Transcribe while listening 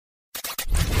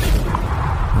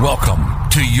Welcome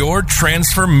to your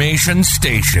transformation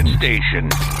station.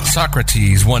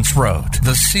 Socrates once wrote,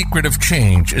 "The secret of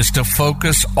change is to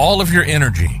focus all of your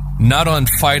energy, not on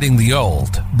fighting the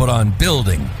old, but on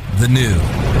building the new."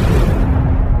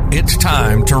 It's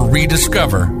time to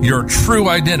rediscover your true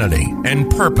identity and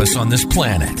purpose on this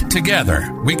planet.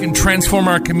 Together, we can transform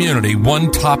our community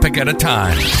one topic at a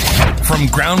time. From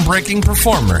groundbreaking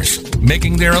performers,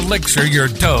 making their elixir your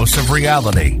dose of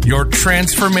reality, your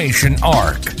transformation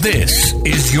arc. This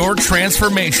is your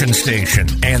transformation station,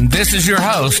 and this is your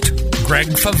host, Greg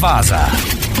Favazza.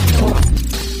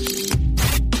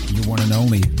 Your one and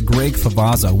only, Greg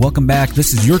Favazza. Welcome back.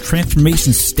 This is your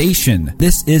transformation station.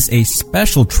 This is a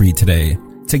special treat today.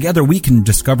 Together we can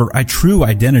discover our true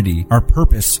identity, our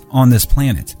purpose on this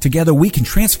planet. Together we can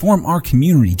transform our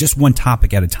community just one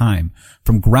topic at a time,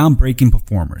 from groundbreaking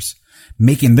performers,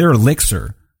 making their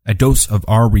elixir a dose of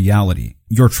our reality,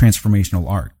 your transformational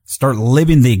arc. Start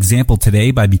living the example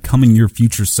today by becoming your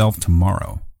future self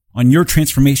tomorrow. On your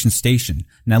transformation station.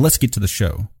 Now let's get to the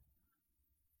show.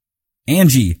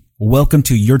 Angie, welcome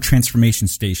to your transformation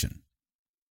station.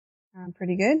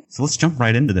 Pretty good. So let's jump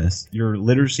right into this. Your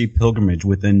literacy pilgrimage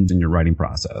within your writing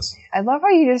process. I love how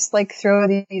you just throw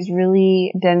these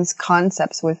really dense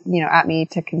concepts at me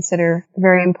to consider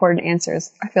very important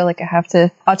answers. I feel like I have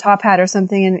to a top hat or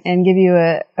something and give you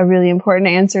a really important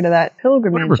answer to that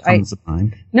pilgrimage. Whatever comes to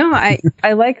mind. No,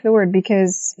 I like the word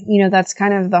because, that's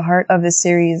kind of the heart of the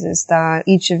series, is that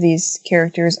each of these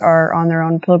characters are on their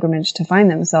own pilgrimage to find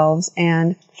themselves.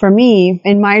 And for me,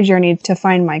 in my journey to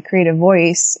find my creative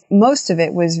voice, most of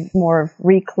it was more of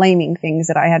reclaiming things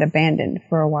that I had abandoned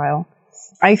for a while.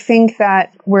 I think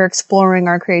that we're exploring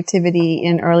our creativity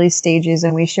in early stages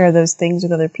and we share those things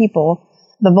with other people.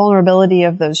 The vulnerability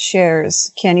of those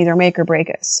shares can either make or break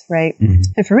us, right? Mm-hmm.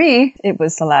 And for me, it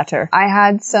was the latter. I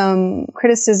had some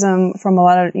criticism from a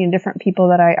lot of different people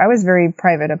that I was very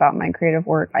private about my creative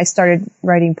work. I started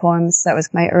writing poems. That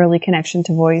was my early connection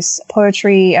to voice.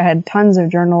 Poetry, I had tons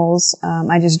of journals.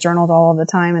 I just journaled all of the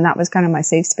time, and that was kind of my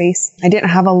safe space. I didn't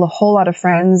have a whole lot of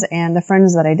friends, and the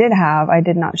friends that I did have, I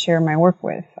did not share my work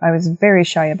with. I was very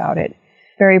shy about it.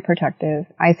 Very protective.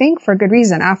 I think for good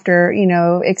reason. After,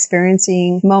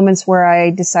 experiencing moments where I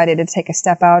decided to take a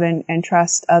step out and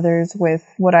trust others with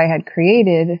what I had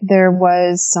created, there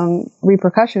was some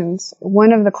repercussions.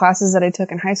 One of the classes that I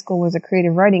took in high school was a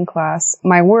creative writing class.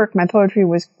 My work, my poetry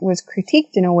was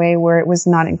critiqued in a way where it was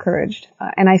not encouraged.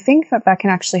 And I think that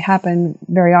can actually happen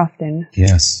very often.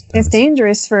 Yes. It's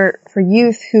dangerous for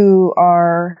youth who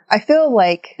are, I feel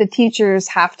like the teachers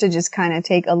have to just kind of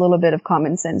take a little bit of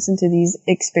common sense into these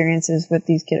experiences with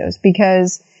these kiddos,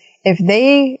 because if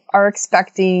they are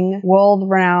expecting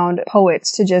world-renowned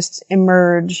poets to just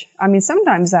emerge,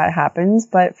 sometimes that happens,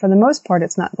 but for the most part,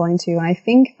 it's not going to. And I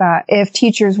think that if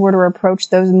teachers were to approach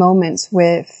those moments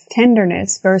with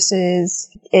tenderness versus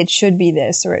it should be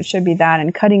this or it should be that,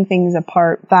 and cutting things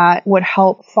apart, that would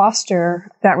help foster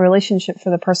that relationship for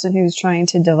the person who's trying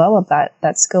to develop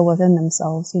that skill within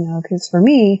themselves, because for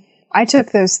me, I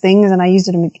took those things and I used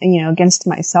it, against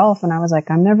myself. And I was like,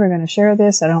 I'm never going to share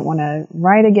this. I don't want to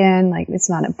write again. It's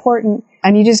not important.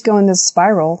 And you just go in this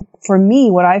spiral. For me,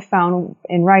 what I found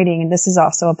in writing, and this is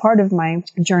also a part of my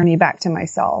journey back to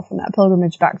myself and that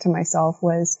pilgrimage back to myself,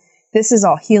 was this is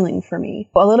all healing for me.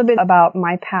 A little bit about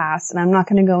my past, and I'm not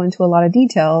going to go into a lot of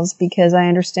details because I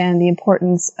understand the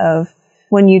importance of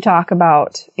when you talk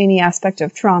about any aspect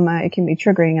of trauma, it can be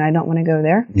triggering, and I don't want to go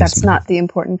there. Yes, That's not the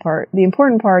important part. The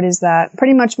important part is that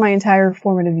pretty much my entire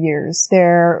formative years,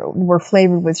 were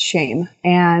flavored with shame.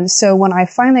 And so when I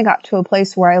finally got to a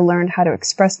place where I learned how to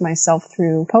express myself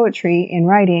through poetry and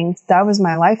writing, that was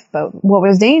my lifeboat. What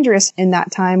was dangerous in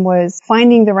that time was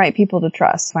finding the right people to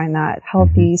trust, find that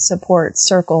healthy support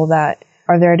circle that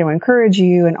are there to encourage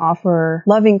you and offer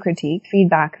loving critique,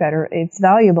 feedback it's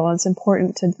valuable. It's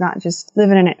important to not just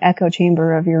live in an echo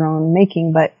chamber of your own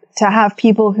making, but to have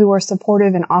people who are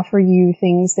supportive and offer you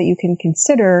things that you can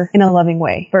consider in a loving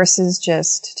way versus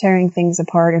just tearing things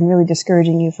apart and really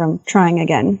discouraging you from trying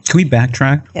again. Can we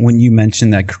backtrack? Yes. When you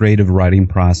mentioned that creative writing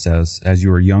process as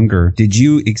you were younger, did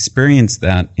you experience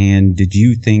that? And did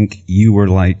you think you were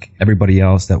like everybody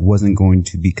else that wasn't going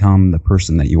to become the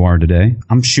person that you are today?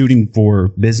 I'm shooting for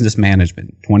business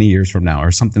management 20 years from now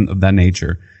or something of that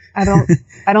nature. I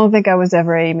don't think I was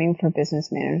ever aiming for business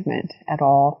management at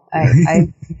all.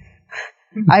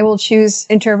 I will choose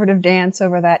interpretive dance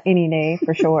over that any day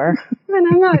for sure. And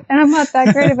I'm not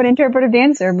that great of an interpretive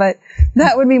dancer, but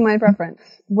that would be my preference.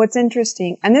 What's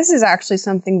interesting, and this is actually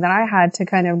something that I had to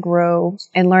kind of grow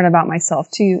and learn about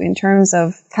myself too, in terms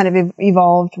of kind of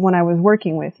evolved when I was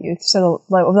working with youth. So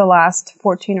like, over the last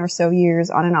 14 or so years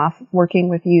on and off working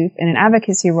with youth in an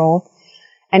advocacy role,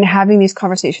 and having these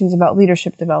conversations about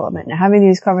leadership development, and having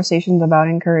these conversations about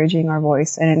encouraging our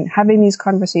voice, and having these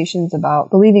conversations about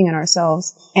believing in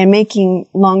ourselves and making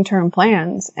long-term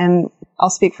plans. And I'll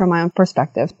speak from my own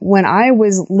perspective. When I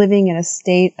was living in a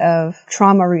state of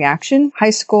trauma reaction,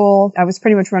 high school, I was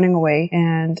pretty much running away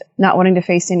and not wanting to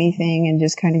face anything and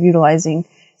just kind of utilizing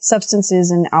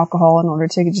substances and alcohol in order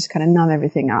to just kind of numb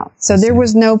everything out. So there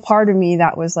was no part of me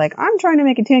that was like, I'm trying to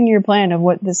make a 10-year plan of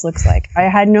what this looks like. I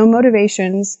had no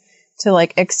motivations to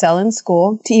like excel in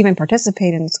school, to even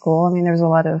participate in school. I mean, there was a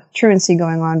lot of truancy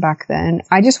going on back then.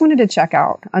 I just wanted to check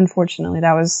out. Unfortunately,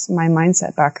 that was my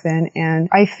mindset back then. And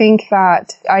I think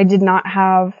that I did not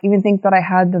even think that I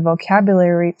had the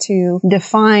vocabulary to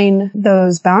define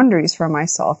those boundaries for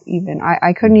myself even.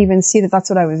 I couldn't even see that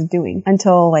that's what I was doing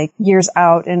until like years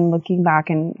out and looking back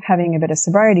and having a bit of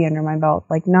sobriety under my belt,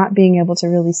 like not being able to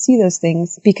really see those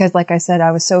things because like I said,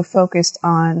 I was so focused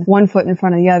on one foot in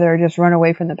front of the other, just run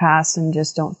away from the past and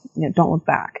just don't look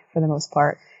back for the most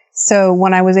part. So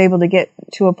when I was able to get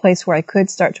to a place where I could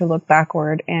start to look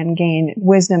backward and gain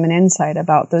wisdom and insight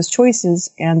about those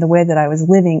choices and the way that I was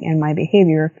living and my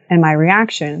behavior and my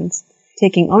reactions,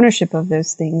 taking ownership of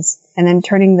those things and then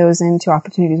turning those into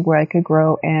opportunities where I could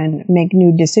grow and make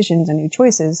new decisions and new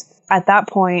choices. At that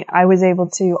point, I was able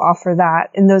to offer that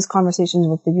in those conversations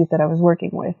with the youth that I was working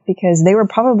with because they were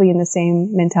probably in the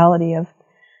same mentality of,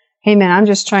 hey man, I'm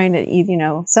just trying to eat,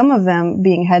 some of them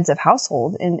being heads of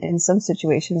household in some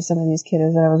situations, some of these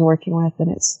kiddos that I was working with.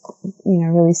 And it's,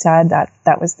 really sad that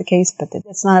that was the case, but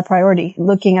it's not a priority.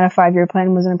 Looking at a 5-year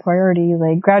plan wasn't a priority.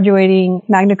 Like graduating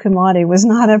magna cum laude was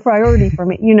not a priority for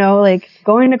me, like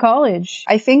going to college.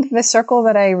 I think the circle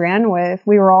that I ran with,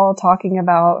 we were all talking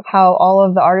about how all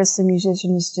of the artists and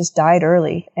musicians just died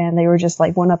early and they were just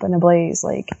like one up in a blaze,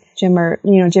 like Jim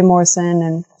Morrison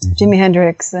and Jimi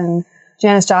Hendrix and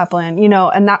Janis Joplin,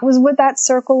 and that was what that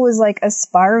circle was like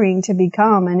aspiring to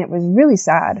become. And it was really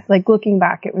sad. Like looking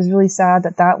back, it was really sad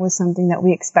that that was something that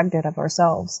we expected of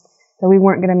ourselves, that we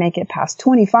weren't going to make it past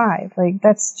 25. Like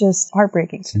that's just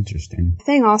heartbreaking. It's interesting. The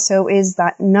thing also is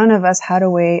that none of us had a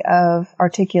way of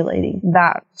articulating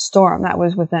that storm that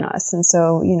was within us. And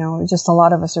so, just a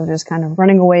lot of us are just kind of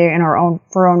running away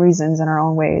for our own reasons in our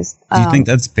own ways. Do you think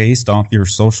that's based off your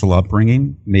social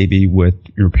upbringing, maybe with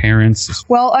your parents?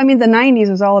 Well, I mean, the 90s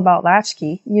was all about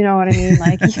latchkey. You know what I mean?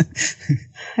 Like,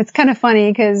 it's kind of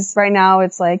funny because right now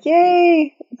it's like,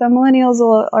 yay, the millennials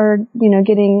are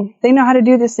they know how to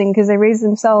do this thing because they raise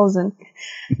themselves, and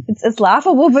it's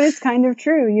laughable, but it's kind of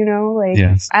true, like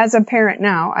yes. As a parent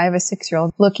now, I have a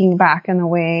 6-year-old looking back in the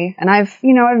way, and I've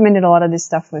mended a lot of this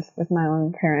stuff with my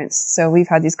own parents. So we've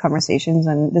had these conversations,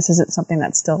 and this isn't something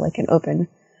that's still like an open,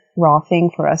 raw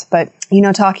thing for us, but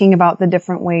talking about the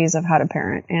different ways of how to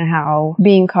parent and how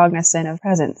being cognizant of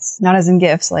presents, not as in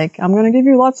gifts, like I'm going to give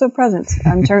you lots of presents,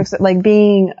 in terms of like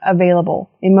being available,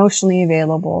 emotionally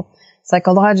available,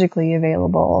 psychologically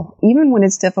available, even when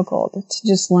it's difficult, to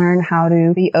just learn how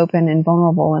to be open and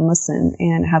vulnerable and listen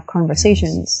and have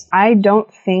conversations. I don't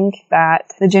think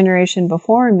that the generation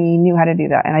before me knew how to do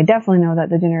that. And I definitely know that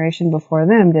the generation before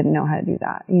them didn't know how to do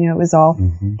that. It was all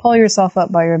pull yourself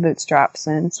up by your bootstraps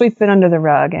and sweep it under the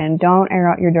rug and don't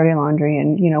air out your dirty laundry.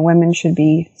 And, women should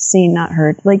be seen, not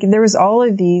heard. Like there was all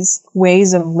of these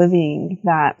ways of living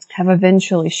that have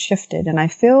eventually shifted. And I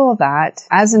feel that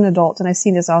as an adult, and I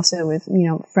see this also with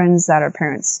friends that are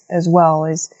parents as well,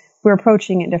 is we're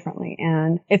approaching it differently.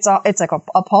 And it's like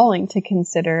appalling to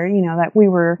consider, that we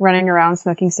were running around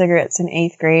smoking cigarettes in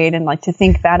 8th grade, and like to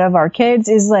think that of our kids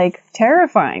is like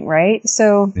terrifying, right?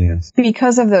 So yes.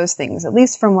 Because of those things, at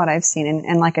least from what I've seen,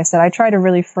 and like I said, I try to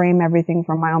really frame everything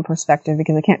from my own perspective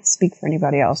because I can't speak for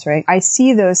anybody else, right? I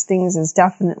see those things as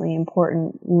definitely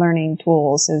important learning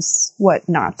tools, as what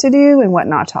not to do and what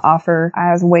not to offer,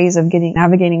 as ways of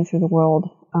navigating through the world.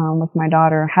 With my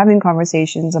daughter, having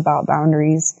conversations about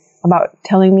boundaries, about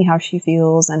telling me how she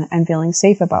feels and feeling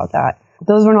safe about that.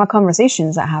 Those were not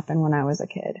conversations that happened when I was a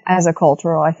kid. As a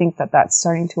cultural, I think that that's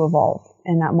starting to evolve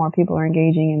and that more people are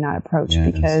engaging in that approach,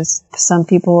 because some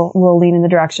people will lean in the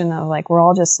direction of like, we're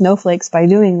all just snowflakes by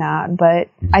doing that. But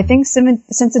I think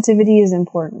sensitivity is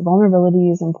important. Vulnerability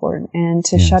is important. And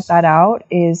to shut that out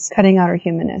is cutting out our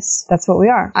humanness. That's what we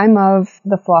are. I'm of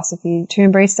the philosophy to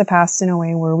embrace the past in a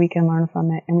way where we can learn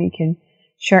from it and we can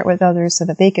share it with others so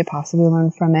that they could possibly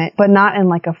learn from it, but not in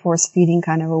like a force feeding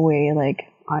kind of a way, like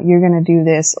you're going to do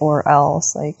this or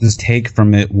else. Like, just take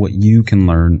from it what you can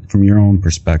learn from your own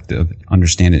perspective,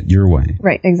 understand it your way.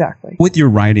 Right, exactly. With your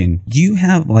writing, do you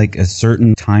have like a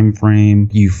certain time frame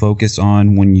you focus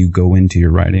on when you go into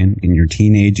your writing in your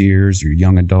teenage years, your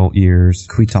young adult years?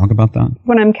 Could we talk about that?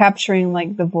 When I'm capturing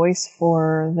like the voice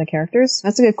for the characters,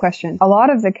 that's a good question. A lot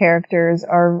of the characters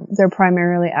they're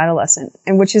primarily adolescent,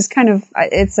 and which is kind of,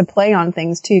 it's a play on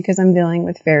things too, because I'm dealing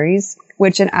with fairies,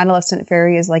 which an adolescent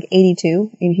fairy is like 82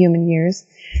 in human years.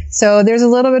 So there's a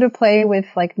little bit of play with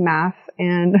like math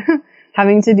and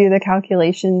having to do the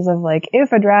calculations of like,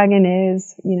 if a dragon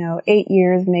is, 8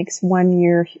 years makes 1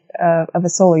 year of a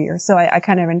solar year. So I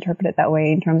kind of interpret it that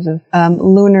way in terms of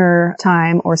lunar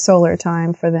time or solar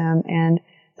time for them. And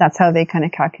that's how they kind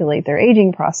of calculate their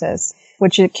aging process,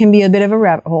 which it can be a bit of a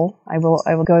rabbit hole. I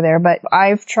will go there, but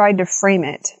I've tried to frame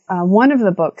it. One of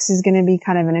the books is going to be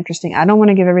kind of an interesting, I don't want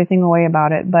to give everything away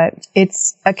about it, but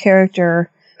it's a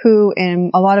character who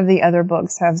in a lot of the other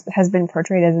books has been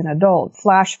portrayed as an adult,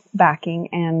 flashbacking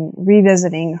and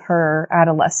revisiting her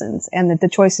adolescence and the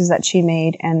choices that she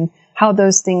made and how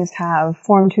those things have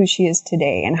formed who she is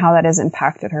today and how that has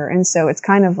impacted her. And so it's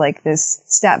kind of like this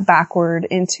step backward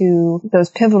into those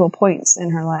pivotal points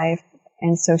in her life.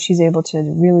 And so she's able to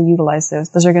really utilize those.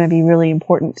 Those are going to be really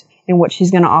important in what she's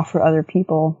going to offer other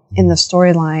people in the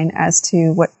storyline as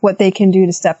to what they can do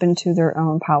to step into their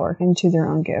own power, into their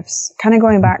own gifts. Kind of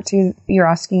going back to, you're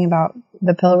asking about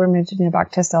the pilgrimage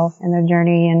back to self and the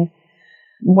journey and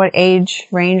what age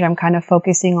range I'm kind of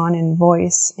focusing on in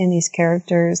voice in these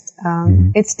characters.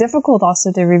 It's difficult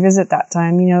also to revisit that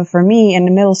time. For me in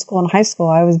middle school and high school,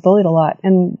 I was bullied a lot.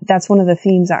 And that's one of the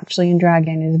themes actually in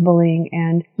Dragon is bullying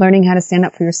and learning how to stand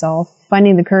up for yourself,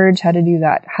 finding the courage how to do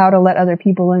that, how to let other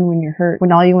people in when you're hurt,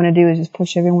 when all you want to do is just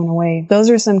push everyone away.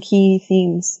 Those are some key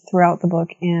themes throughout the book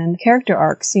and character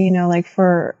arcs. Like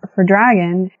for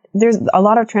Dragon, there's a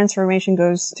lot of transformation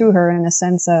goes through her in the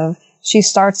sense of she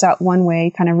starts out one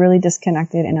way, kind of really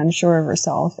disconnected and unsure of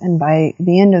herself. And by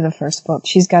the end of the first book,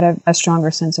 she's got a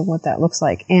stronger sense of what that looks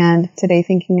like. And today,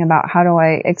 thinking about how do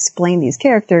I explain these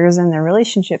characters and their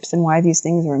relationships and why these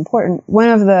things are important. One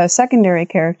of the secondary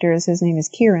characters, his name is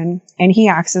Kieran, and he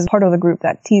acts as part of the group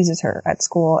that teases her at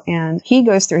school. And he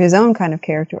goes through his own kind of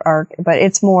character arc, but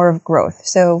it's more of growth.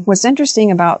 So what's interesting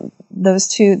about those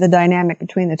two, the dynamic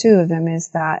between the two of them is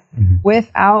that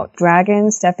without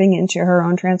Dragon stepping into her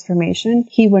own transformation,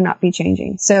 he would not be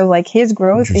changing. So like his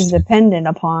growth is dependent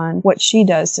upon what she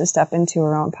does to step into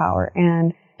her own power.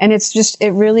 And it's just,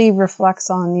 it really reflects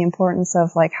on the importance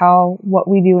of like how what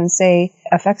we do and say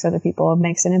affects other people. It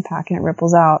makes an impact and it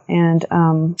ripples out. And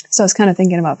so I was kind of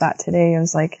thinking about that today. I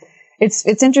was like,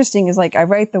 it's interesting is like I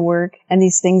write the work and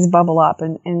these things bubble up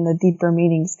and the deeper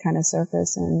meanings kind of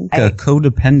surface. And a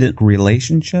codependent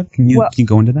relationship? Can you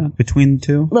go into that between the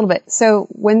two? A little bit. So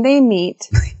when they meet,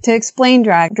 to explain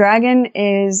Dragon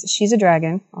she's a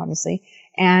dragon, obviously.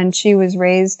 And she was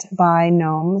raised by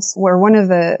gnomes, where one of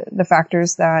the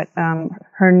factors that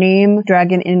her name,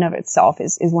 Dragon, in and of itself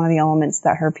is one of the elements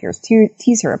that her peers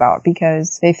tease her about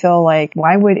because they feel like,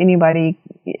 why would anybody,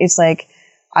 it's like,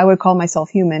 I would call myself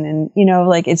human and,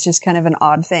 like it's just kind of an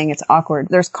odd thing. It's awkward.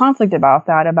 There's conflict about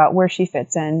that, about where she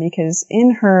fits in because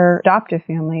in her adoptive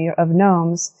family of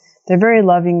gnomes, they're very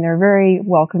loving. They're very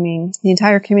welcoming. The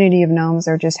entire community of gnomes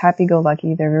are just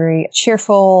happy-go-lucky. They're very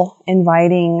cheerful,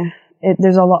 inviting.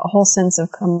 There's a whole sense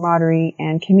of camaraderie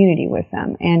and community with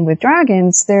them. And with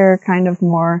dragons, they're kind of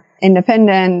more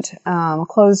independent,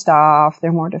 closed off.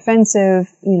 They're more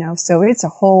defensive, so it's a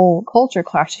whole culture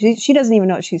clash. She doesn't even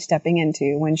know what she's stepping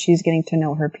into when she's getting to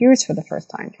know her peers for the first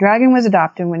time. Dragon was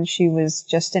adopted when she was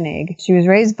just an egg. She was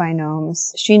raised by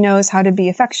gnomes. She knows how to be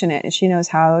affectionate. She knows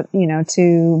how,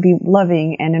 to be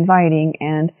loving and inviting.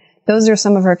 And those are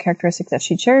some of her characteristics that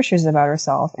she cherishes about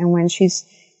herself. And when she's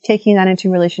taking that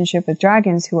into relationship with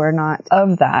dragons who are not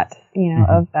of that,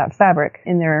 of that fabric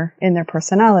in their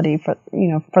personality for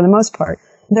the most part,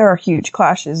 there are huge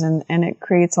clashes and it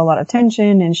creates a lot of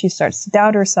tension and she starts to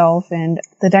doubt herself. And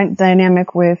the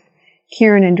dynamic with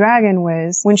Kieran and Dragon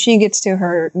was when she gets to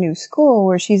her new school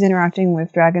where she's interacting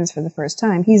with dragons for the first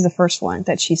time, he's the first one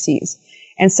that she sees.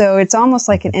 And so it's almost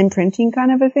like an imprinting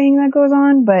kind of a thing that goes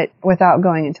on, but without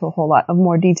going into a whole lot of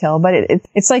more detail. But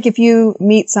it's like if you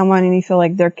meet someone and you feel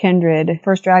like they're kindred,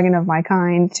 first dragon of my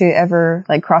kind to ever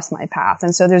like cross my path.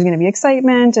 And so there's going to be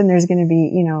excitement and there's going to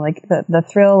be, like the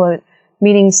thrill of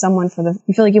meeting someone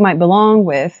you feel like you might belong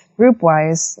with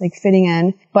group-wise, like fitting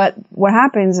in. But what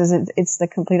happens is it's the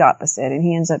complete opposite, and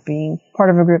he ends up being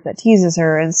part of a group that teases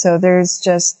her. And so there's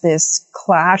just this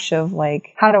clash of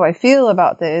like, how do I feel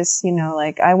about this? You know,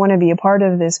 like I want to be a part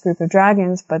of this group of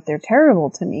dragons, but they're terrible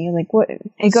to me. Like what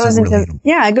it goes into,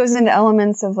 it goes into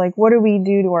elements of like, what do we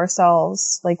do to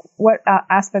ourselves? Like what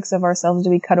aspects of ourselves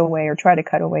do we cut away or try to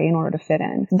cut away in order to fit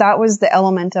in? That was the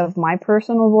element of my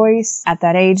personal voice at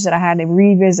that age that I had to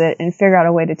revisit and figure out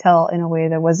a way to tell in a way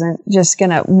that wasn't just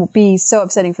gonna be so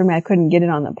upsetting for me I couldn't get it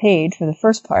on the page for the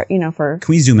first part, you know, for...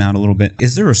 Can we zoom out a little bit?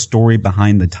 Is there a story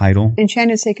behind the title?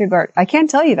 Enchanted Sacred Guard. I can't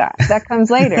tell you that. That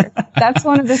comes later. That's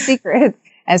one of the secrets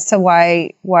as to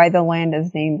why the land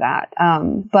is named that.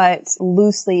 But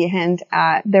loosely hint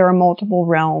at there are multiple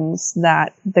realms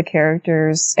that the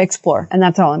characters explore. And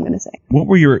that's all I'm going to say. What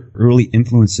were your early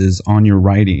influences on your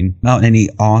writing? About any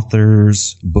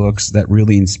authors, books that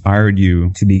really inspired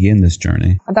you to begin this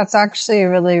journey? That's actually a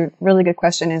really, really good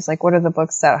question, is like, what are the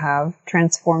books that have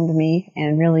transformed me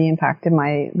and really impacted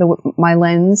my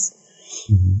lens?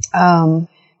 Mm-hmm.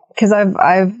 Because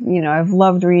I've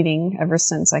loved reading ever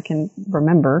since I can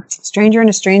remember. Stranger in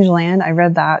a Strange Land, I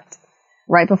read that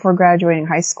right before graduating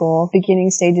high school,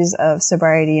 beginning stages of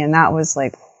sobriety, and that was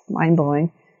like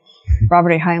mind-blowing.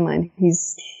 Robert A. Heinlein,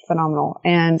 he's phenomenal.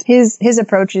 And his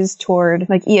approaches toward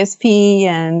like ESP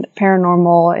and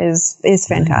paranormal is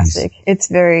fantastic.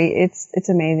 Nice. It's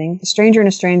amazing. Stranger in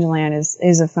a Strange Land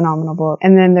is a phenomenal book.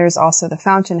 And then there's also The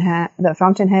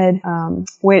Fountainhead,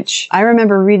 which I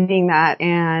remember reading that,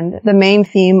 and the main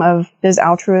theme of, does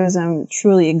altruism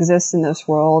truly exist in this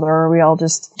world, or are we all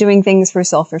just doing things for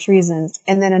selfish reasons?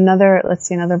 And then another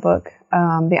book,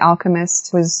 The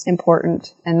Alchemist, was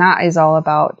important, and that is all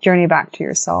about journey back to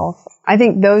yourself. I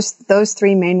think those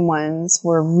three main ones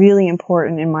were really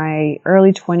important in my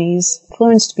early 20s,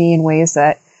 influenced me in ways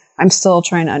that I'm still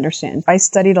trying to understand. I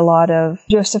studied a lot of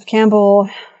Joseph Campbell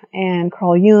and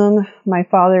Carl Jung. My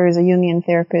father is a Jungian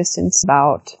therapist, and it's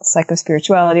about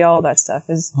psychospirituality, all that stuff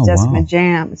is just my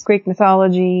jam. It's Greek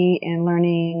mythology and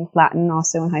learning Latin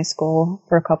also in high school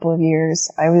for a couple of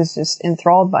years. I was just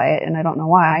enthralled by it, and I don't know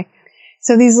why.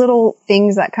 So these little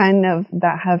things that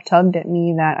have tugged at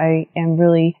me that I am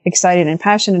really excited and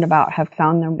passionate about have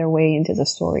found their way into the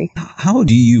story. How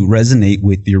do you resonate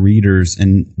with your readers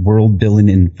in world building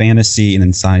in fantasy and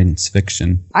in science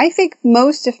fiction? I think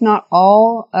most, if not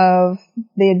all, of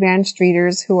the advanced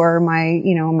readers who are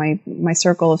my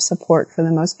circle of support for the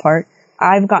most part,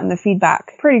 I've gotten the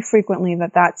feedback pretty frequently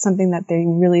that that's something that they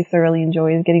really thoroughly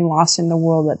enjoy, is getting lost in the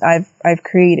world that I've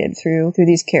created through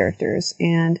these characters,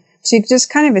 and to just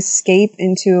kind of escape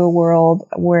into a world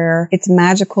where it's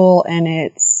magical and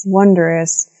it's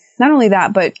wondrous. Not only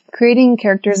that, but creating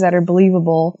characters that are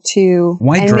believable to...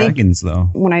 Why dragons, though?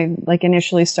 When I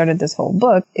initially started this whole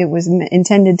book, it was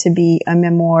intended to be a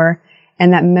memoir,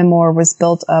 and that memoir was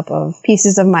built up of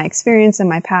pieces of my experience and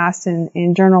my past,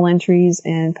 and journal entries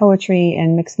and poetry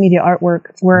and mixed media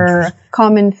artwork were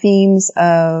common themes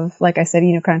of, like I said,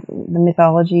 kind of the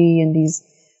mythology, and these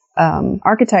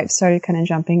archetypes started kind of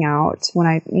jumping out when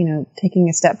I, taking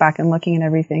a step back and looking at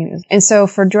everything. And so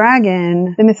for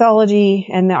Dragon, the mythology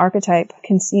and the archetype,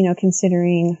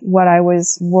 considering what I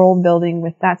was world building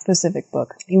with that specific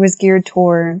book, it was geared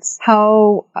towards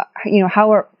how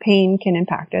our pain can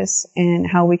impact us and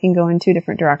how we can go in two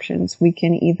different directions. We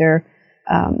can either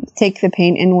take the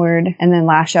pain inward and then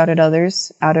lash out at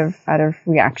others out of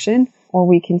reaction, or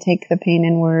we can take the pain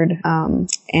inward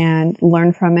and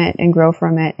learn from it and grow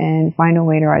from it and find a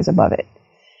way to rise above it.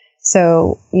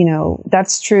 So,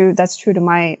 that's true to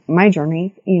my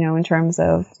journey, in terms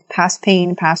of past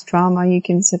pain, past trauma. You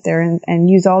can sit there and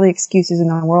use all the excuses in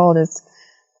the world.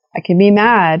 I can be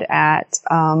mad at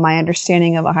my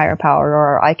understanding of a higher power,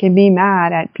 or I can be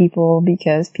mad at people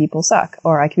because people suck,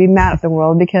 or I can be mad at the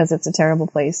world because it's a terrible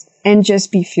place, and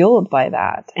just be fueled by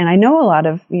that. And I know a lot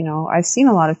of, I've seen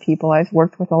a lot of people, I've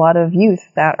worked with a lot of youth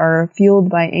that are fueled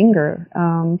by anger,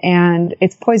 and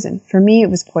it's poison. For me, it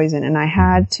was poison, and I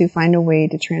had to find a way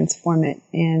to transform it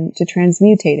and to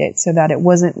transmutate it so that it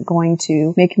wasn't going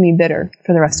to make me bitter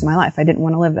for the rest of my life. I didn't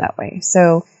want to live that way.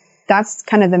 So that's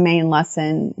kind of the main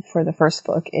lesson for the first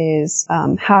book, is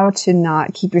how to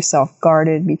not keep yourself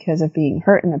guarded because of being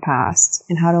hurt in the past,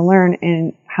 and how to learn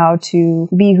and how to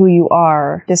be who you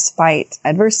are despite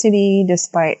adversity,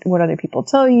 despite what other people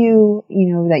tell you,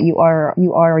 that you are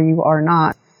or you are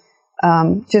not.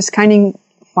 Just kind of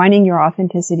finding your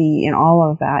authenticity in all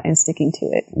of that and sticking to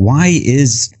it. Why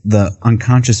is the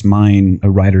unconscious mind a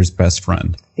writer's best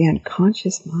friend? The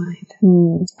unconscious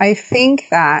mind. I think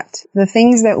that the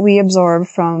things that we absorb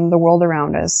from the world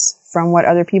around us, from what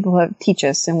other people have teach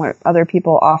us and what other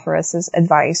people offer us as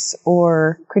advice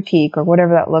or critique or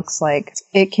whatever that looks like.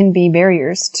 It can be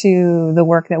barriers to the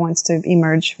work that wants to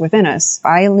emerge within us. If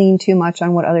I lean too much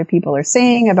on what other people are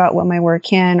saying about what my work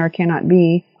can or cannot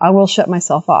be, I will shut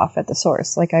myself off at the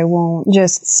source. Like, I won't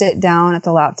just sit down at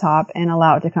the laptop and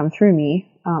allow it to come through me.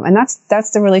 And that's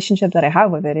the relationship that I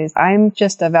have with it, is I'm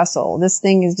just a vessel. This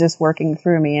thing is just working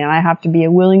through me, and I have to be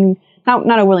a willing,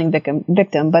 not a willing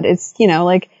victim, but it's,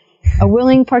 like a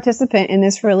willing participant in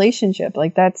this relationship.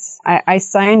 Like, I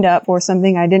signed up for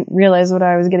something I didn't realize what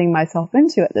I was getting myself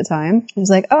into at the time. It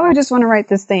was like, oh, I just want to write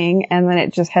this thing. And then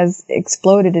it just has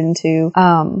exploded into,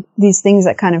 these things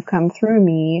that kind of come through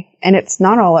me. And it's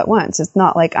not all at once. It's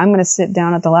not like I'm going to sit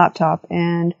down at the laptop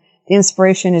and the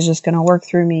inspiration is just going to work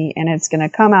through me and it's going to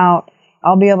come out.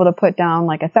 I'll be able to put down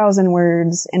like 1,000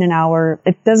 words in an hour.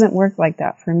 It doesn't work like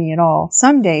that for me at all.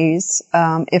 Some days,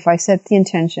 if I set the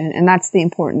intention, and that's the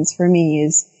importance for me,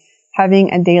 is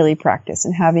having a daily practice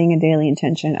and having a daily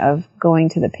intention of going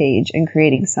to the page and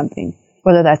creating something,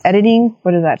 whether that's editing,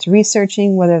 whether that's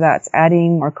researching, whether that's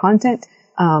adding more content,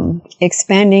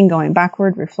 expanding, going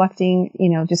backward, reflecting,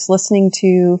 just listening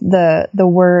to the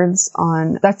words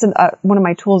on, that's one of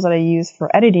my tools that I use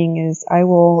for editing is I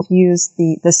will use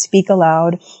the speak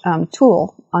aloud,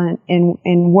 tool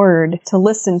in Word to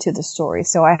listen to the story.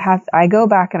 So I go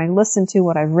back and I listen to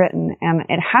what I've written, and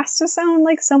it has to sound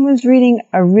like someone's reading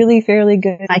a really fairly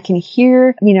good, I can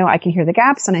hear the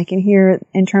gaps, and I can hear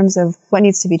in terms of what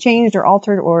needs to be changed or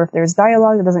altered, or if there's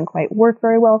dialogue that doesn't quite work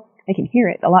very well. I can hear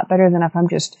it a lot better than if I'm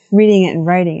just reading it and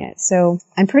writing it. So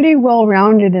I'm pretty well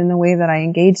rounded in the way that I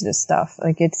engage this stuff.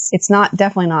 Like, it's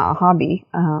definitely not a hobby.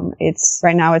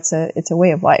 Right now it's a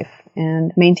way of life,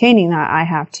 and maintaining that, I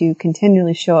have to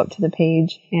continually show up to the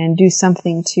page and do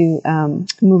something to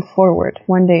move forward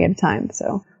one day at a time.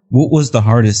 So. What was the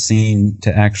hardest scene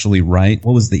to actually write?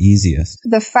 What was the easiest?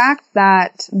 The fact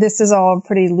that this is all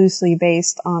pretty loosely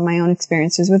based on my own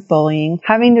experiences with bullying,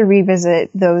 having to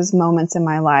revisit those moments in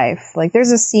my life. Like,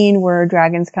 there's a scene where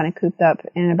Dragon's kind of cooped up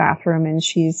in a bathroom, and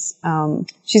she's kind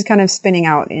of spinning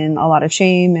out in a lot of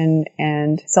shame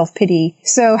and self-pity.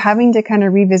 So having to kind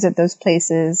of revisit those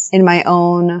places in my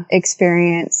own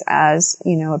experience as, a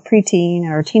preteen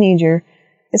or a teenager,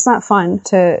 it's not fun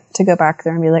to go back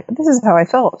there and be like, this is how I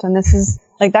felt. And this is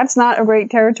like, that's not a great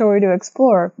territory to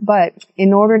explore. But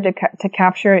in order to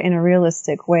capture it in a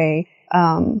realistic way,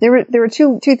 there were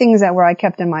two things that I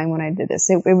kept in mind when I did this.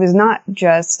 It was not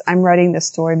just, I'm writing this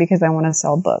story because I want to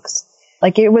sell books.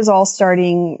 Like, it all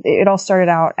started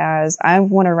out as, I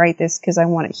want to write this because I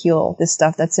want to heal this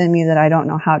stuff that's in me that I don't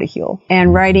know how to heal.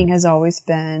 And writing has always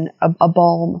been a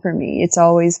balm for me. It's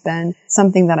always been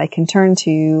something that I can turn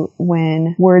to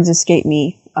when words escape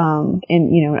me,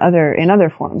 in other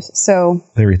forms. So.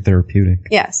 Very therapeutic.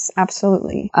 Yes,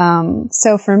 absolutely.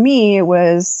 So for me, it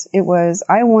was,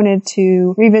 I wanted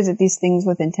to revisit these things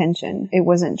with intention. It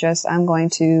wasn't just, I'm going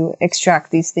to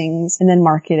extract these things and then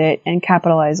market it and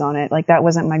capitalize on it. Like, that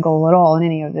wasn't my goal at all in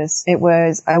any of this. It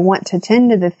was, I want to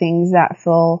tend to the things that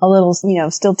feel a little,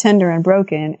 still tender and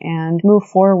broken, and move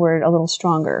forward a little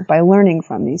stronger by learning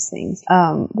from these things.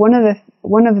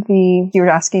 You were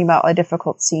asking about a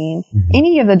difficult scene. Mm-hmm.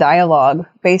 Any of the dialogue,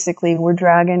 basically, where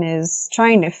Dragon is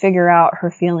trying to figure out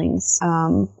her feelings,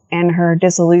 and her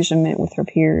disillusionment with her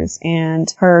peers,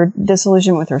 and her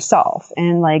disillusionment with herself,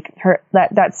 and like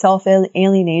that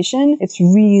self-alienation, it's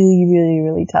really, really,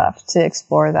 really tough to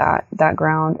explore that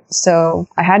ground. So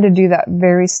I had to do that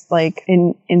very, like,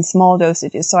 in small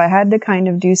dosages. So I had to kind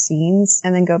of do scenes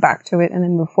and then go back to it and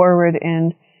then move forward.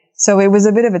 And so it was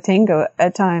a bit of a tango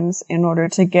at times in order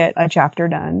to get a chapter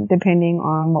done, depending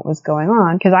on what was going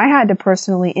on, because I had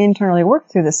to internally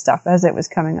work through this stuff as it was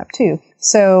coming up too.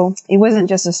 So it wasn't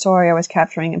just a story I was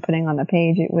capturing and putting on the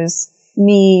page. It was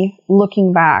me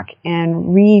looking back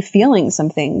and re-feeling some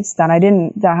things that I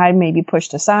had maybe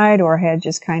pushed aside, or had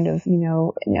just kind of,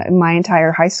 my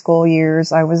entire high school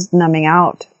years, I was numbing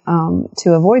out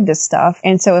to avoid this stuff.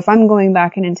 And so if I'm going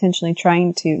back and intentionally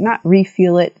trying to not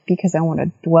re-feel it because I want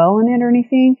to dwell on it or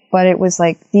anything, but it was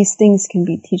like, these things can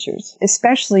be teachers,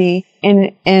 especially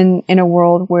in a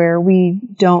world where we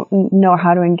don't know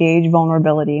how to engage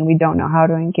vulnerability, and we don't know how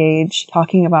to engage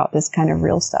talking about this kind of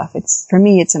real stuff. For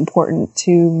me, it's important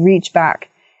to reach back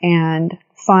and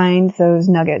find those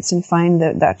nuggets and find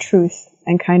that truth,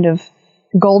 and kind of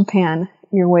gold pan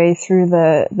your way through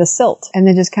the silt, and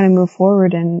then just kind of move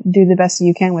forward and do the best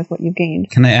you can with what you've gained.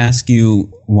 Can I ask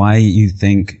you why you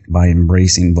think by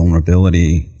embracing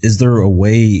vulnerability Is there a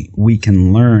way we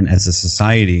can learn as a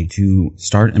society to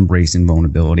start embracing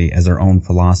vulnerability as our own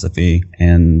philosophy?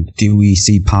 And do we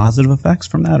see positive effects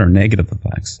from that or negative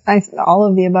effects? All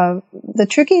of the above. The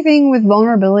tricky thing with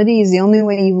vulnerability is the only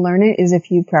way you learn it is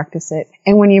if you practice it.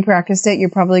 And when you practice it, you're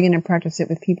probably going to practice it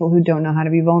with people who don't know how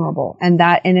to be vulnerable. And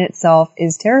that in itself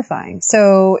is terrifying.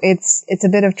 So it's a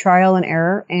bit of trial and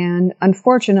error. And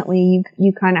unfortunately,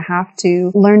 you kind of have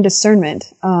to learn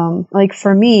discernment. Like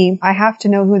for me, I have to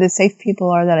know who the safe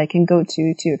people are that I can go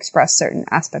to express certain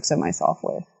aspects of myself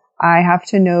with. I have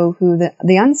to know who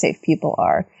the unsafe people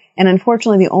are. And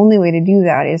unfortunately, the only way to do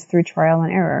that is through trial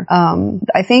and error.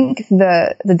 I think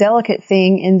the delicate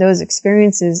thing in those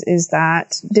experiences is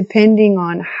that depending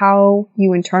on how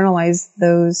you internalize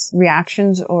those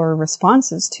reactions or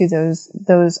responses to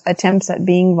those attempts at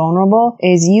being vulnerable,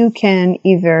 is you can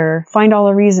either find all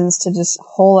the reasons to just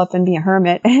hole up and be a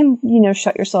hermit and,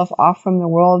 shut yourself off from the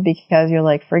world because you're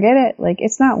like, forget it. Like,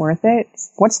 it's not worth it.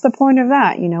 What's the point of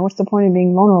that? What's the point of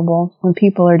being vulnerable when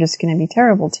people are just going to be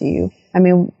terrible to you? I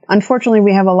mean, unfortunately,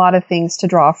 we have a lot of things to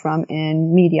draw from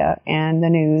in media and the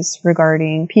news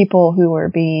regarding people who are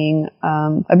being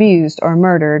abused or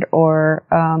murdered or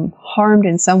harmed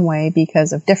in some way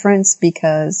because of difference,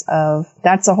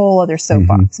 that's a whole other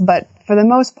soapbox. Mm-hmm. But for the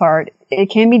most part, it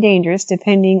can be dangerous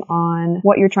depending on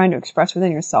what you're trying to express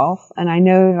within yourself. And I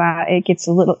know that it gets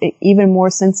even more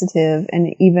sensitive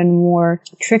and even more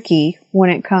tricky when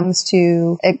it comes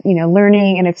to,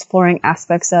 learning and exploring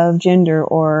aspects of gender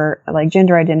or like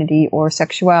gender identity or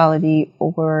sexuality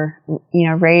or,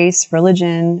 race,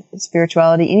 religion,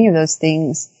 spirituality, any of those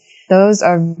things. Those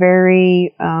are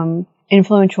very,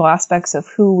 influential aspects of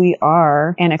who we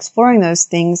are, and exploring those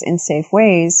things in safe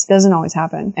ways doesn't always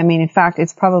happen. I mean, in fact,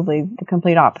 it's probably the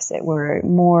complete opposite, where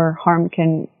more harm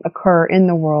can occur in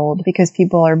the world because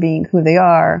people are being who they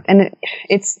are. And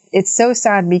it's so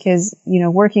sad because,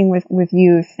 working with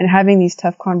youth and having these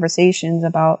tough conversations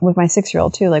with my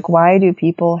 6-year-old too, like, why do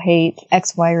people hate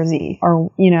X, Y, or Z? Or,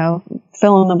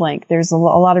 fill in the blank. There's a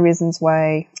lot of reasons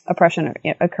why oppression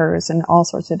occurs in all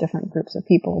sorts of different groups of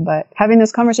people, but having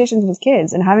those conversations with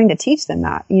kids and having to teach them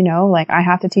that, like I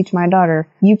have to teach my daughter,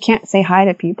 you can't say hi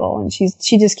to people, and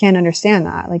she just can't understand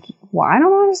that. Like, well, I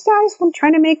don't understand. I just want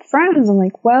trying to make friends. I'm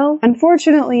like, well,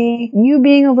 unfortunately, you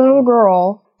being a little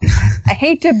girl, I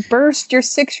hate to burst your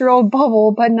 6-year-old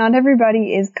bubble, but not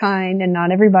everybody is kind and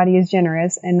not everybody is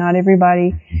generous and not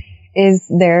everybody is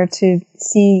there to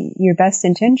see your best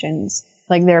intentions.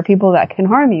 Like, there are people that can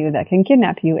harm you, that can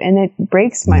kidnap you, and it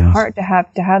breaks my heart to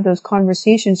have those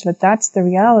conversations, but that's the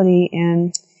reality.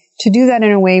 And to do that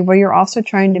in a way where you're also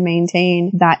trying to maintain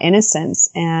that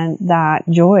innocence and that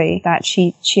joy that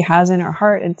she has in her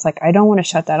heart. It's like, I don't want to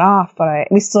shut that off, but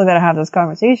we still got to have this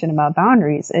conversation about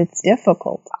boundaries. It's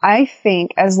difficult. I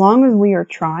think as long as we are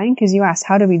trying, because you asked,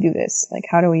 how do we do this? Like,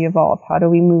 how do we evolve? How do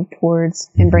we move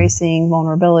towards embracing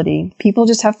vulnerability? People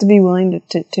just have to be willing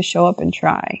to show up and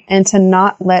try, and to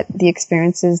not let the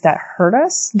experiences that hurt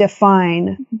us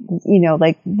define,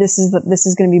 like, this is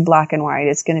going to be black and white.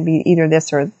 It's going to be either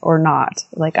this or not.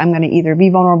 Like, I'm going to either be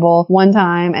vulnerable one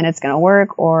time and it's going to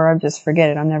work, or just forget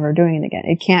it. I'm never doing it again.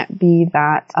 It can't be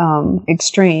that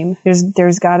extreme.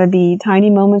 There's got to be tiny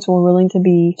moments where we're willing to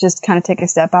be, just kind of take a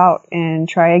step out and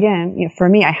try again. For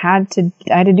me, I had to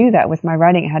do that with my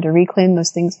writing. I had to reclaim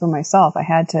those things for myself. I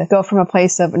had to go from a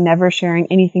place of never sharing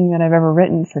anything that I've ever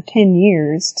written for 10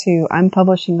 years to I'm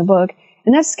publishing the book.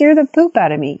 And that scared the poop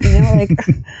out of me, like,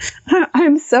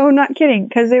 I'm so not kidding,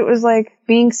 because it was like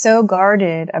being so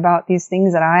guarded about these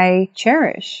things that I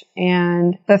cherish,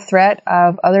 and the threat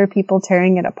of other people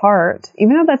tearing it apart.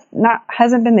 Even though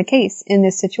hasn't been the case in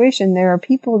this situation, there are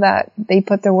people that they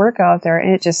put their work out there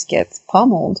and it just gets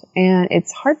pummeled, and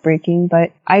it's heartbreaking.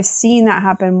 But I've seen that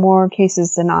happen more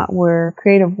cases than not, where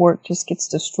creative work just gets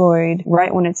destroyed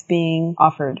right when it's being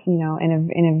offered,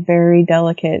 in a very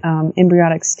delicate,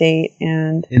 embryonic state.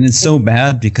 And it's so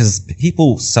bad because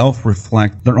people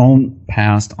self-reflect their own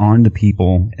past onto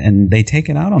people, and they take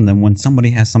it out on them when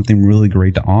somebody has something really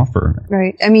great to offer.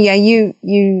 Right. I mean,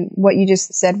 yeah, what you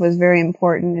just said was very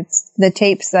important. It's the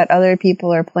tapes that other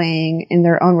people are playing in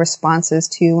their own responses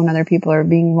to when other people are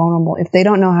being vulnerable. If they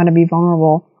don't know how to be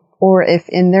vulnerable, or if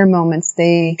in their moments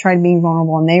they tried being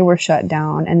vulnerable and they were shut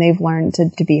down, and they've learned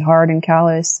to be hard and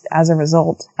callous as a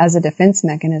result, as a defense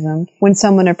mechanism, when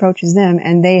someone approaches them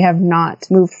and they have not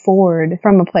moved forward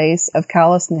from a place of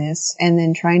callousness and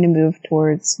then trying to move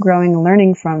towards growing and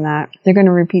learning from that, they're going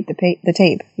to repeat the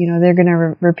tape. They're going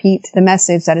to repeat the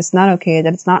message that it's not okay,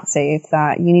 that it's not safe,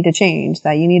 that you need to change,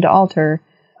 that you need to alter.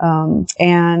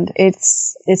 And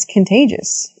it's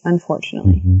contagious,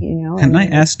 unfortunately, you know. Can I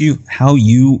ask you how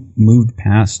you moved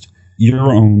past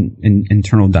your own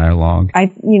internal dialogue?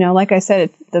 Like I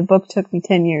said, the book took me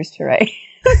 10 years to write.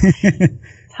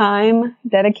 Time,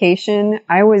 dedication.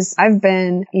 I've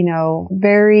been,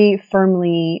 very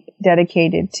firmly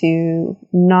dedicated to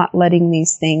not letting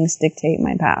these things dictate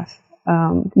my path.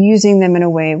 Using them in a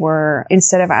way where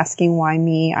instead of asking why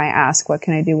me, I ask, what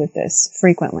can I do with this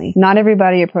frequently? Not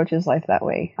everybody approaches life that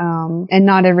way. And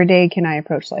not every day can I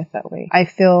approach life that way. I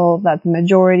feel that the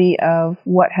majority of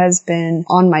what has been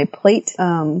on my plate,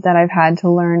 that I've had to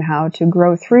learn how to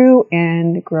grow through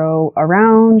and grow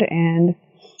around and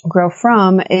grow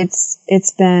from, it's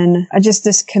been just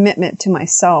this commitment to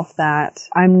myself that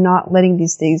I'm not letting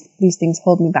these things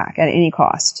hold me back at any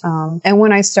cost. And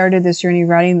when I started this journey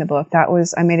writing the book,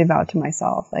 I made a vow to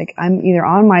myself, like I'm either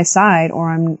on my side or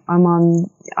I'm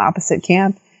on the opposite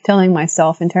camp, telling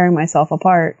myself and tearing myself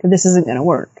apart that this isn't going to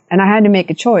work. And I had to make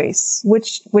a choice.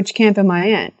 Which camp am I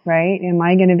in, right? Am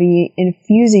I going to be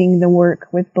infusing the work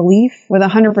with belief, with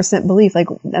 100% belief?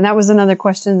 And that was another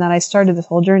question that I started this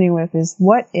whole journey with is,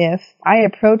 what if I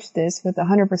approach this with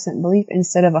 100% belief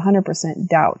instead of 100%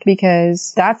 doubt?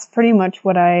 Because that's pretty much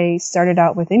what I started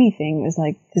out with anything, is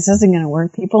like, this isn't going to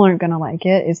work. People aren't going to like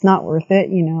it. It's not worth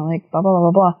it, blah, blah, blah,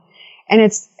 blah, blah. And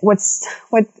it's what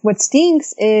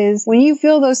stinks is when you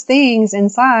feel those things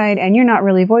inside and you're not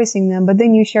really voicing them, but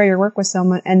then you share your work with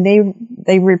someone and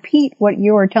they repeat what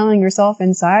you are telling yourself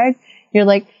inside. You're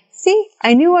like, see,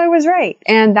 I knew I was right.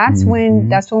 And that's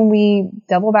when we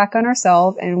double back on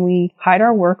ourselves and we hide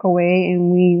our work away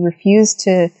and we refuse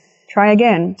to try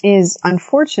again. Is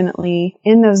unfortunately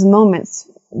in those moments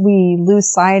we lose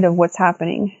sight of what's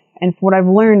happening. And what I've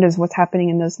learned is what's happening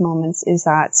in those moments is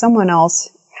that someone else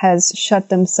has shut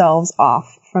themselves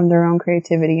off from their own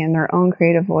creativity and their own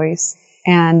creative voice.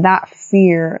 And that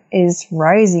fear is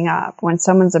rising up when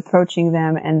someone's approaching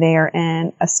them and they are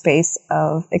in a space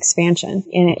of expansion.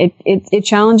 And it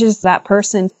challenges that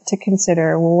person to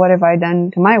consider, well, what have I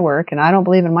done to my work? And I don't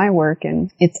believe in my work.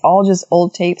 And it's all just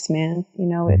old tapes, man.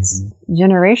 It's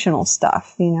generational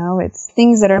stuff. It's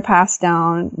things that are passed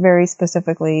down very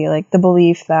specifically, like the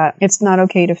belief that it's not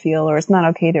okay to feel or it's not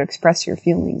okay to express your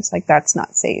feelings. Like that's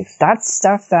not safe. That's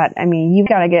stuff that, you've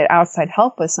got to get outside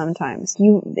help with sometimes.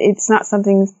 It's not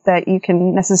something that you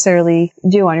can necessarily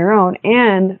do on your own.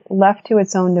 And left to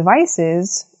its own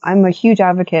devices, I'm a huge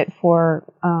advocate for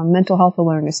mental health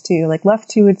awareness too. Like left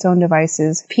to its own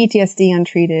devices, PTSD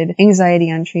untreated, anxiety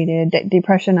untreated,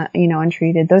 depression,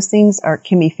 untreated. Those things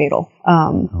can be fatal.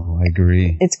 I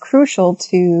agree. It's crucial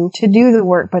to do the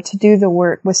work, but to do the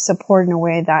work with support in a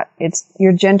way that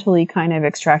you're gently kind of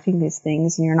extracting these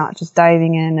things and you're not just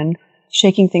diving in and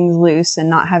shaking things loose and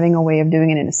not having a way of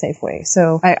doing it in a safe way.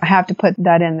 So I have to put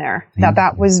that in there.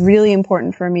 That was really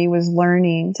important for me, was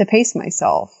learning to pace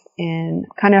myself. And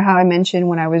kind of how I mentioned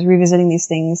when I was revisiting these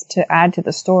things to add to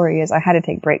the story is I had to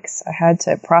take breaks. I had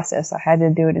to process. I had to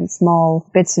do it in small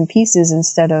bits and pieces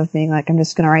instead of being like, I'm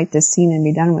just going to write this scene and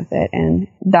be done with it. And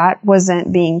that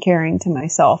wasn't being caring to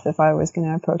myself if I was going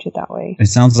to approach it that way. It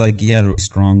sounds like you had a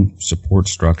strong support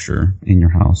structure in your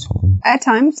household. At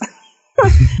times.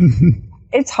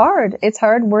 It's hard. It's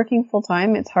hard working full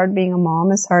time. It's hard being a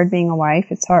mom. It's hard being a wife.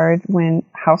 It's hard when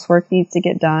housework needs to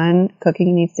get done,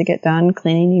 cooking needs to get done,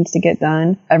 cleaning needs to get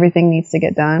done, everything needs to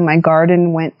get done. My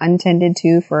garden went untended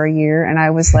too for a year, and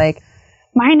I was like,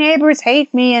 my neighbors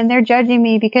hate me and they're judging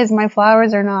me because my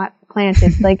flowers are not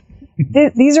planted. Like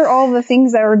these are all the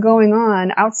things that are going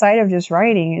on outside of just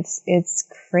writing. It's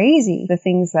crazy, the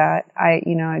things that I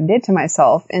did to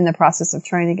myself in the process of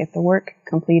trying to get the work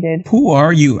completed. Who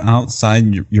are you outside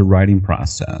your writing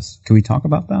process? Can we talk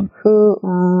about that?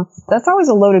 That's always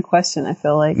a loaded question, I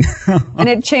feel like. And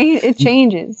it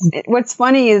changes. What's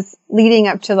funny is leading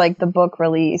up to like the book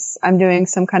release, I'm doing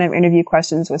some kind of interview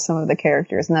questions with some of the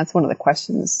characters, and that's one of the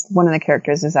questions one of the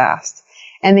characters is asked.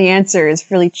 And the answer is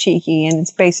really cheeky, and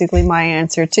it's basically my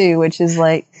answer too, which is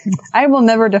like, I will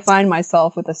never define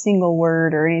myself with a single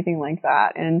word or anything like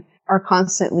that, and are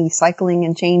constantly cycling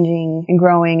and changing and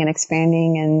growing and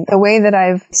expanding. And the way that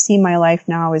I've seen my life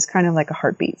now is kind of like a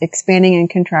heartbeat, expanding and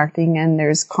contracting, and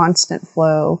there's constant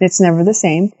flow. It's never the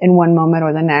same in one moment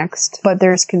or the next, but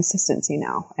there's consistency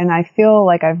now. And I feel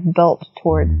like I've built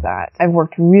towards that. I've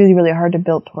worked really, really hard to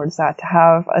build towards that, to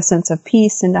have a sense of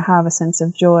peace and to have a sense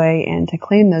of joy and to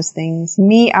claim those things.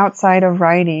 Me outside of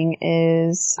writing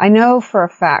is, I know for a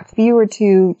fact, if you were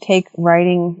to take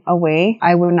writing away,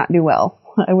 I would not do well.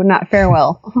 I would not fare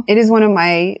well. It is one of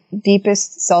my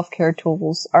deepest self-care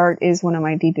tools. Art is one of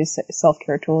my deepest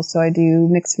self-care tools. So I do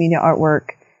mixed media artwork.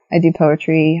 I do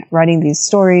poetry, writing these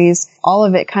stories. All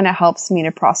of it kind of helps me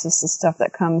to process the stuff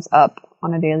that comes up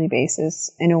on a daily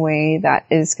basis in a way that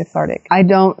is cathartic. I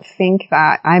don't think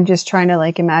that I'm just trying to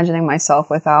like imagining myself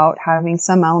without having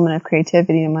some element of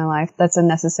creativity in my life. That's a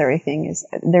necessary thing. Is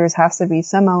there has to be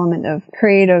some element of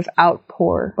creative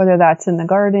outpour, whether that's in the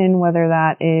garden, whether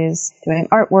that is doing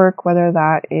artwork, whether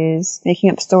that is making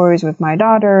up stories with my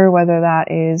daughter, whether that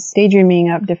is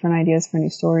daydreaming up different ideas for new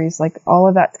stories. Like all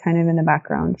of that's kind of in the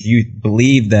background. Do you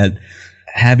believe that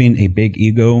having a big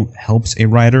ego helps a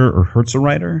writer or hurts a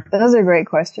writer? Those are great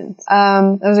questions.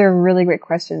 Those are really great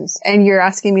questions. And you're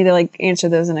asking me to like answer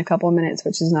those in a couple of minutes,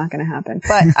 which is not going to happen.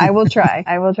 But I will try.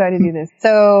 I will try to do this.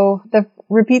 So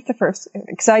repeat the first,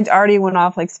 because I already went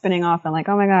off like spinning off and like,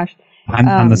 oh my gosh.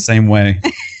 I'm the same way.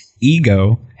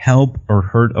 Ego help or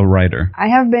hurt a writer? I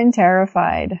have been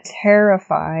terrified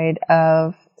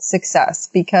of success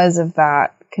because of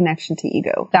that connection to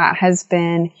ego. That has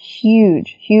been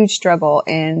huge struggle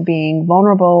in being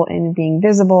vulnerable and being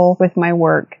visible with my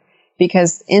work,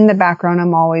 because in the background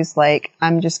I'm always like,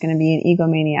 I'm just going to be an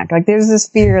egomaniac. Like there's this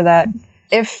fear that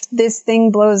if this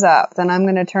thing blows up, then I'm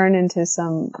going to turn into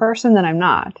some person that I'm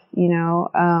not,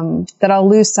 that I'll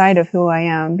lose sight of who I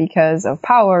am because of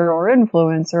power or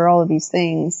influence or all of these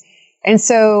things. And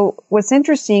so what's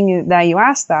interesting that you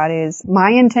asked that is my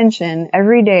intention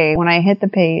every day when I hit the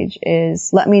page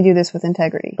is let me do this with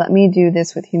integrity. Let me do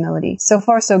this with humility. So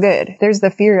far, so good. There's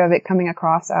the fear of it coming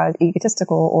across as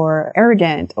egotistical or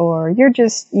arrogant, or you're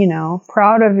just,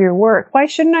 proud of your work. Why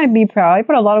shouldn't I be proud? I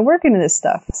put a lot of work into this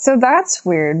stuff. So that's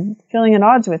weird. Feeling at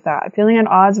odds with that. Feeling at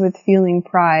odds with feeling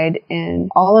pride in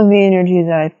all of the energy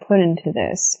that I've put into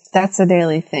this. That's a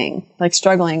daily thing. Like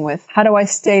struggling with how do I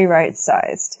stay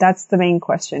right-sized? That's the main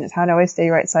question, is how do I stay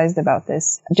right-sized about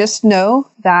this? Just know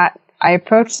that I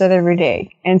approach that every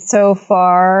day. And so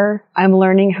far, I'm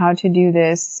learning how to do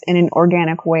this in an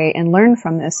organic way and learn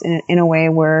from this in a way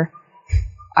where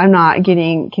I'm not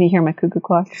getting, can you hear my cuckoo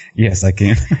clock? Yes, I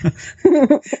can.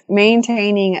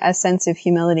 Maintaining a sense of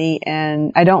humility,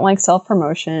 and I don't like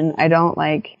self-promotion.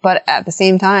 But at the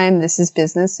same time, this is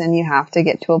business and you have to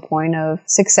get to a point of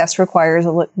success requires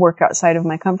a work outside of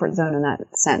my comfort zone in that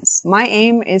sense. My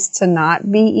aim is to not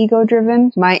be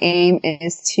ego-driven. My aim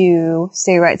is to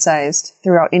stay right-sized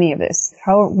throughout any of this,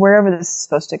 wherever this is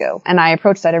supposed to go. And I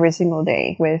approach that every single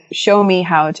day with show me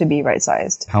how to be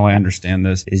right-sized. How I understand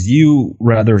this is you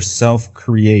rather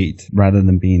self-create rather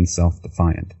than being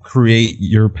self-defiant. Create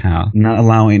your path, not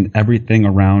allowing everything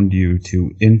around you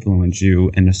to influence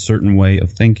you in a certain way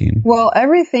of thinking. Well,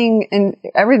 everything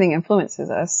influences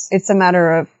us. It's a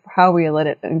matter of how we let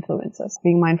it influence us.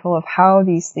 Being mindful of how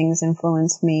these things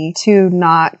influence me to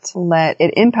not let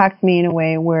it impact me in a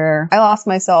way where I lost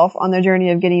myself on the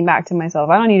journey of getting back to myself.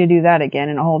 I don't need to do that again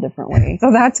in a whole different way.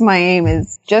 So that's my aim,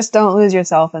 is just don't lose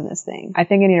yourself in this thing. I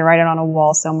think I need to write it on a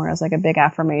wall somewhere as like a big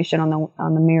affirmation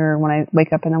on the mirror when I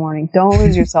wake up in the morning. Don't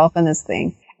lose yourself in this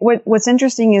thing. What's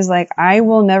interesting is like I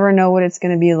will never know what it's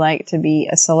going to be like to be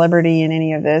a celebrity in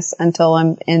any of this until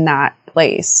I'm in that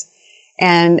place.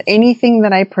 And anything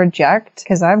that I project,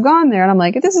 because I've gone there and I'm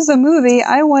like, if this is a movie,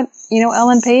 I want,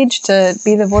 Ellen Page to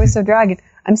be the voice of Dragon.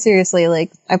 I'm seriously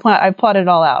like, I plotted it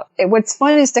all out. What's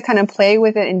fun is to kind of play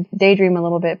with it and daydream a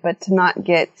little bit, but to not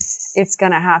get it's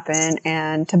going to happen,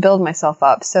 and to build myself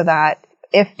up so that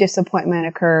if disappointment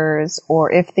occurs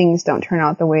or if things don't turn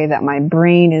out the way that my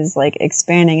brain is like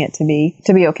expanding it to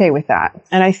be okay with that.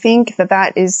 And I think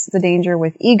that is the danger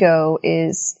with ego.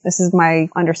 This is my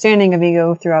understanding of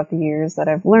ego throughout the years that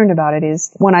I've learned about it,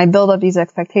 is when I build up these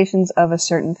expectations of a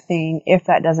certain thing, if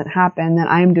that doesn't happen, then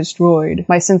I'm destroyed.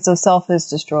 My sense of self is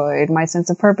destroyed. My sense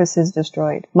of purpose is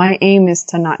destroyed. My aim is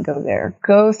to not go there.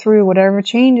 Go through whatever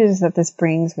changes that this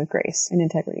brings with grace and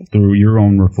integrity. Through your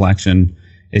own reflection,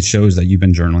 it shows that you've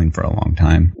been journaling for a long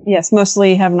time. Yes,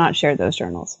 mostly have not shared those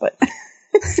journals, but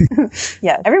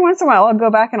yeah, every once in a while I'll go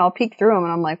back and I'll peek through them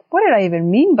and I'm like, what did I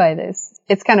even mean by this?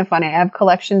 It's kind of funny. I have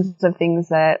collections of things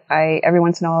that I every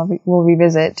once in a while will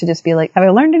revisit to just be like, have I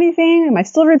learned anything? Am I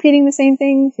still repeating the same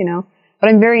things? But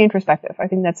I'm very introspective. I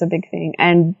think that's a big thing.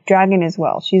 And Dragon as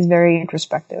well. She's very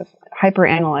introspective,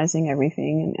 hyper-analyzing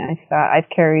everything. And I've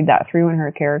carried that through in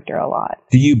her character a lot.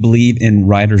 Do you believe in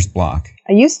writer's block?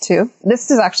 I used to. This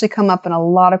has actually come up in a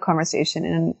lot of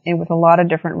conversation and with a lot of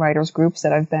different writers groups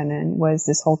that I've been in, was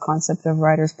this whole concept of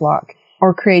writer's block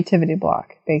or creativity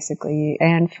block, basically.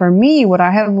 And for me, what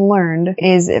I have learned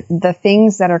is the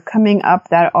things that are coming up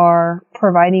that are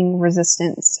providing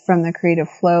resistance from the creative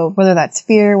flow, whether that's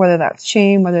fear, whether that's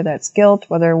shame, whether that's guilt,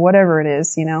 whatever it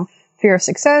is, fear of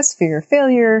success, fear of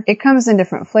failure. It comes in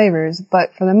different flavors,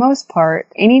 but for the most part,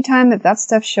 anytime that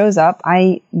stuff shows up,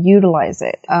 I utilize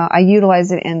it. I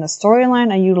utilize it in the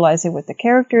storyline. I utilize it with the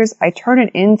characters. I turn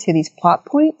it into these plot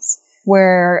points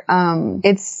where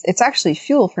it's actually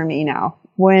fuel for me now.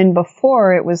 When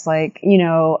before it was like,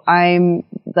 I'm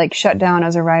like shut down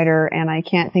as a writer and I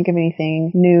can't think of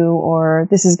anything new, or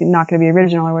this is not going to be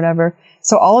original or whatever.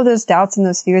 So all of those doubts and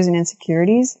those fears and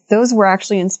insecurities, those were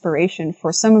actually inspiration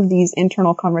for some of these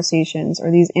internal conversations or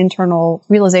these internal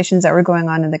realizations that were going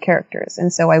on in the characters.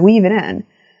 And so I weave it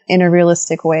in a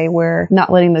realistic way where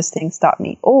not letting those things stop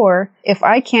me. Or if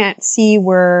I can't see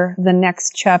where the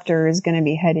next chapter is going to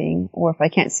be heading, or if I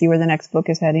can't see where the next book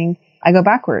is heading, I go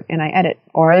backward and I edit,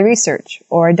 or I research,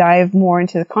 or I dive more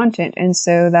into the content. And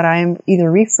so that I'm either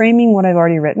reframing what I've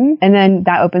already written, and then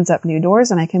that opens up new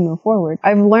doors and I can move forward.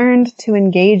 I've learned to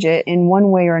engage it in one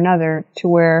way or another to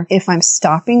where if I'm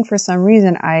stopping for some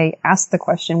reason, I ask the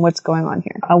question, what's going on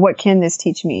here? What can this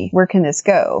teach me? Where can this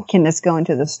go? Can this go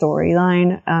into the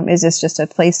storyline? Is this just a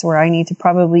place where I need to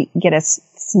probably get a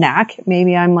snack?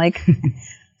 Maybe I'm like,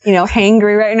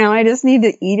 hangry right now. I just need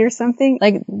to eat or something.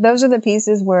 Like, those are the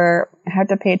pieces where I have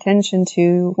to pay attention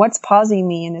to what's pausing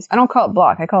me in this. I don't call it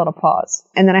block. I call it a pause.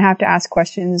 And then I have to ask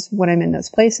questions when I'm in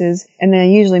those places. And then I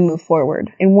usually move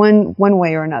forward in one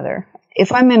way or another.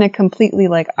 If I'm in a completely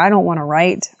I don't want to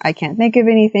write, I can't think of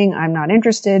anything, I'm not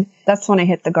interested, that's when I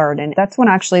hit the garden. That's when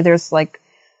actually there's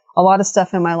a lot of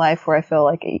stuff in my life where I feel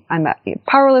like I'm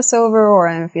powerless over, or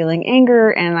I'm feeling anger,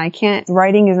 and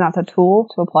writing is not the tool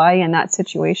to apply in that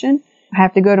situation. I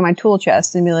have to go to my tool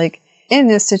chest and be like, in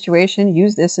this situation,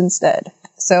 use this instead.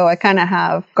 So I kind of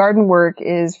have garden work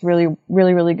is really,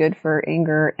 really, really good for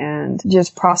anger and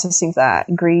just processing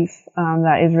that grief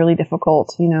that is really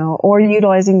difficult, or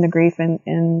utilizing the grief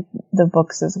in the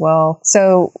books as well.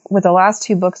 So with the last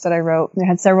 2 books that I wrote, I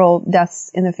had several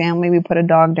deaths in the family. We put a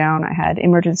dog down. I had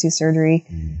emergency surgery.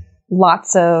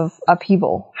 Lots of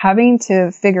upheaval. Having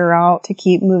to figure out to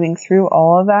keep moving through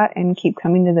all of that and keep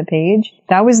coming to the page.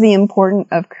 That was the importance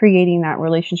of creating that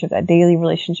relationship, that daily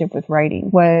relationship with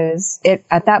writing.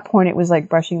 At that point, it was like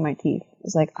brushing my teeth. It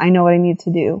was like, I know what I need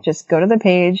to do. Just go to the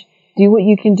page, do what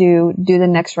you can do the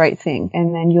next right thing,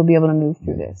 and then you'll be able to move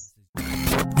through this.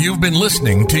 You've been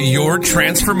listening to Your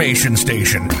Transformation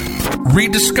Station,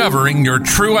 rediscovering your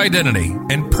true identity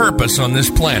and purpose on this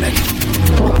planet.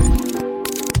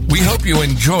 We hope you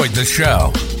enjoyed the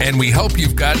show, and we hope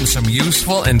you've gotten some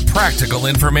useful and practical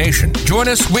information. Join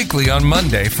us weekly on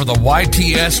Monday for the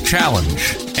YTS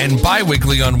Challenge, and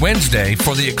bi-weekly on Wednesday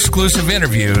for the exclusive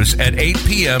interviews at 8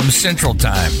 p.m. Central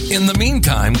Time. In the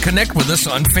meantime, connect with us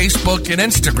on Facebook and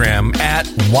Instagram at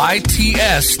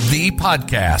YTS The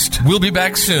Podcast. We'll be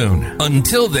back soon.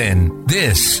 Until then,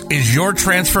 this is Your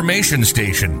Transformation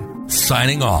Station,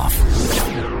 signing off.